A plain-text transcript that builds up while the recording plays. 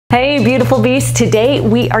Hey beautiful beasts, today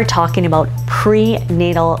we are talking about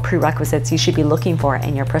prenatal prerequisites you should be looking for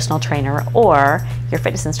in your personal trainer or your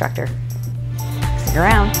fitness instructor. Stick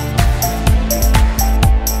around.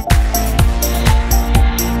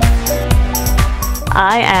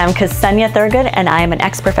 I am Ksenia Thurgood and I am an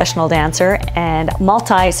ex-professional dancer and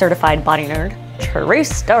multi-certified body nerd. True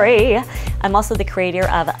story. I'm also the creator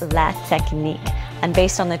of La Technique. I'm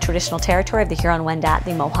based on the traditional territory of the Huron-Wendat,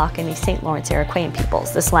 the Mohawk, and the St. Lawrence Iroquoian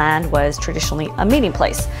peoples. This land was traditionally a meeting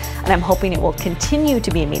place, and I'm hoping it will continue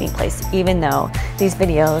to be a meeting place, even though these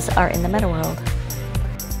videos are in the meta world.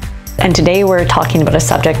 And today we're talking about a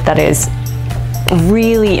subject that is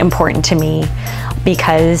really important to me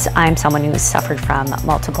because I'm someone who's suffered from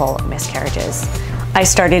multiple miscarriages. I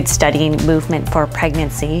started studying movement for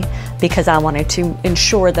pregnancy because I wanted to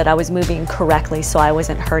ensure that I was moving correctly so I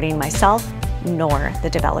wasn't hurting myself nor the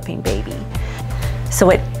developing baby.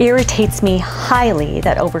 So it irritates me highly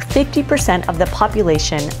that over 50% of the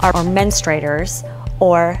population are menstruators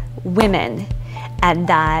or women, and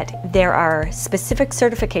that there are specific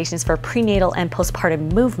certifications for prenatal and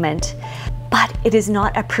postpartum movement, but it is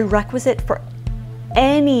not a prerequisite for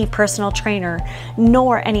any personal trainer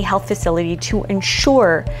nor any health facility to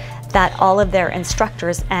ensure that all of their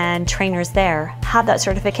instructors and trainers there have that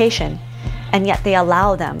certification, and yet they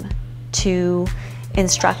allow them to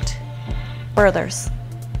instruct birthers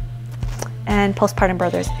and postpartum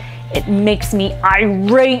birthers. It makes me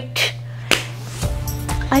irate.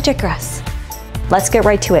 I digress. Let's get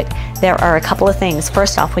right to it. There are a couple of things.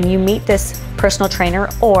 First off, when you meet this personal trainer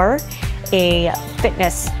or a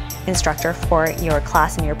fitness instructor for your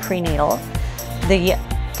class in your prenatal, the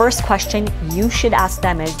first question you should ask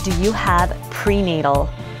them is, do you have prenatal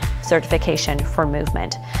certification for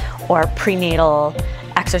movement or prenatal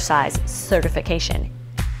exercise certification?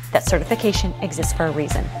 That certification exists for a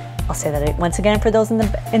reason. I'll say that once again for those in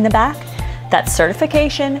the back. That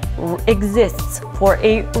certification exists for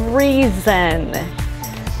a reason.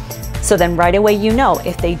 So then right away you know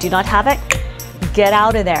if they do not have it, get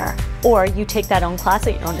out of there. Or you take that own class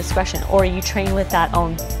at your own discretion, or you train with that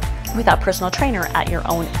personal trainer at your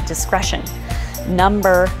own discretion.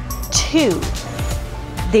 Number two,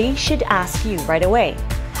 they should ask you right away,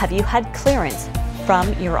 have you had clearance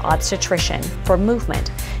from your obstetrician for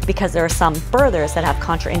movement? Because there are some birthers that have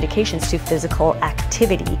contraindications to physical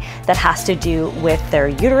activity that has to do with their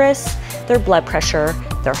uterus, their blood pressure,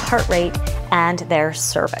 their heart rate, and their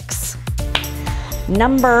cervix.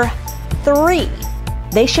 Number three,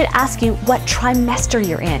 they should ask you what trimester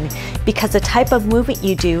you're in, because the type of movement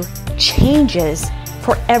you do changes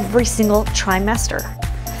for every single trimester.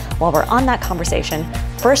 While we're on that conversation,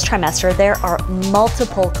 first trimester, there are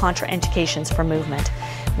multiple contraindications for movement,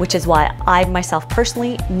 which is why I myself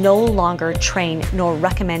personally no longer train nor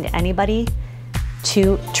recommend anybody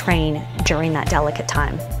to train during that delicate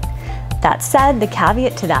time. That said, the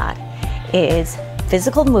caveat to that is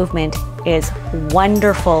physical movement is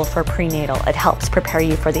wonderful for prenatal. It helps prepare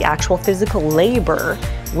you for the actual physical labor,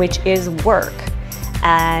 which is work,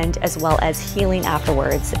 and as well as healing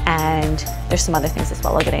afterwards. And there's some other things as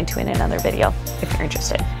well I'll get into in another video. If you're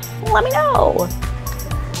interested, let me know.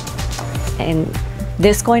 And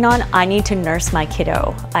this going on, I need to nurse my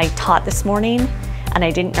kiddo. I taught this morning and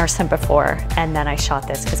I didn't nurse him before, and then I shot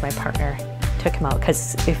this because my partner took him out.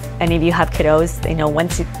 Because if any of you have kiddos, they know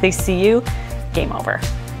once they see you, game over.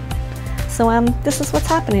 So this is what's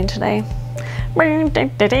happening today.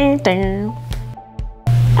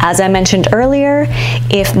 As I mentioned earlier,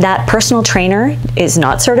 if that personal trainer is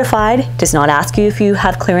not certified, does not ask you if you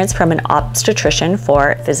have clearance from an obstetrician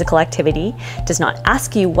for physical activity, does not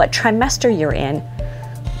ask you what trimester you're in,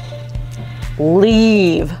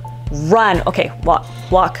 leave, run. Okay, walk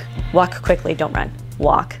quickly, don't run.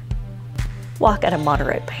 Walk at a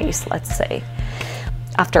moderate pace, let's say.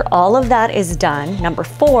 After all of that is done, number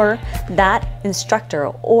four, that instructor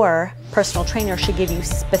or personal trainer should give you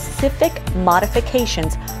specific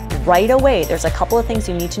modifications right away. There's a couple of things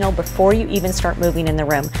you need to know before you even start moving in the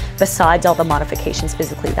room, besides all the modifications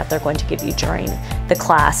physically that they're going to give you during the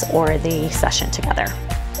class or the session together.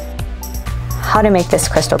 How to make this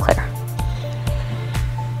crystal clear.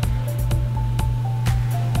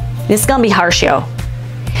 This is gonna be harsh, yo.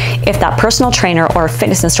 If that personal trainer or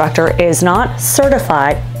fitness instructor is not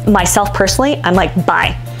certified, myself personally, I'm like,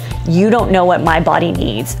 bye. You don't know what my body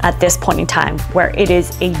needs at this point in time, where it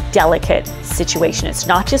is a delicate situation. It's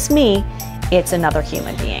not just me, it's another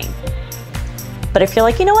human being. But if you're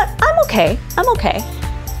like, you know what, I'm okay.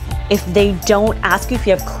 If they don't ask you if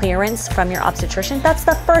you have clearance from your obstetrician, that's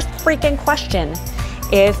the first freaking question.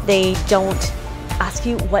 If they don't ask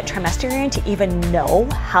you what trimester you're in to even know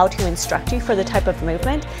how to instruct you for the type of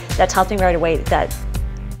movement, that tells me right away that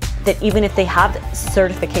even if they have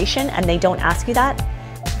certification and they don't ask you that,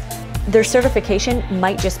 their certification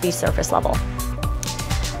might just be surface level.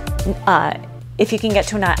 If you can get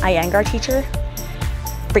to an Iyengar teacher,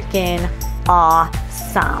 freaking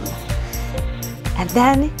awesome. And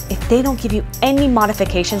then if they don't give you any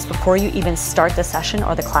modifications before you even start the session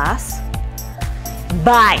or the class,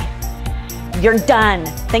 bye. You're done.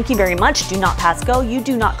 Thank you very much. Do not pass go. You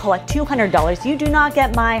do not collect $200. You do not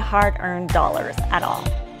get my hard-earned dollars at all.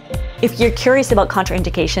 If you're curious about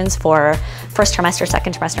contraindications for first trimester,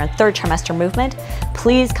 second trimester, and third trimester movement,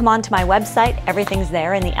 please come on to my website. Everything's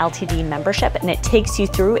there in the LTD membership, and it takes you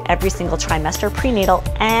through every single trimester, prenatal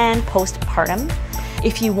and postpartum.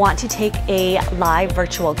 If you want to take a live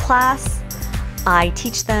virtual class, I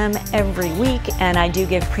teach them every week, and I do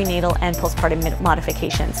give prenatal and postpartum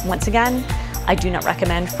modifications. Once again, I do not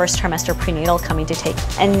recommend first trimester prenatal coming to take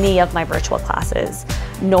any of my virtual classes,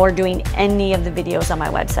 nor doing any of the videos on my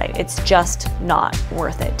website. It's just not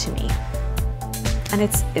worth it to me. And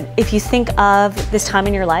if you think of this time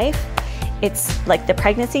in your life, it's like the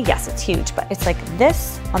pregnancy, yes, it's huge, but it's like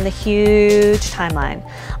this on the huge timeline.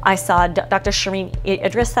 I saw Dr. Shireen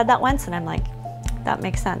Idris said that once, and I'm like, that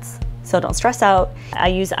makes sense. So don't stress out. I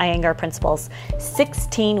use Iyengar principles.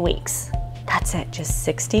 16 weeks. That's it, just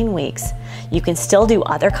 16 weeks. You can still do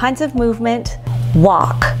other kinds of movement.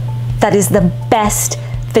 Walk. That is the best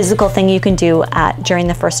physical thing you can do during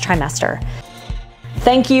the first trimester.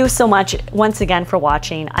 Thank you so much once again for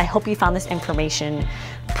watching. I hope you found this information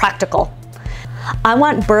practical. I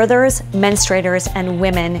want birthers, menstruators, and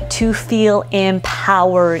women to feel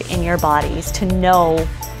empowered in your bodies, to know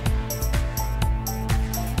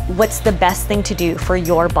what's the best thing to do for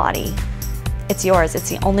your body. It's yours. It's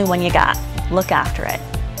the only one you got. Look after it.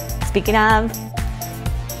 Speaking of,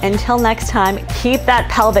 until next time, keep that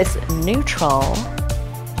pelvis neutral.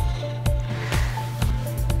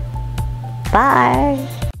 Bye.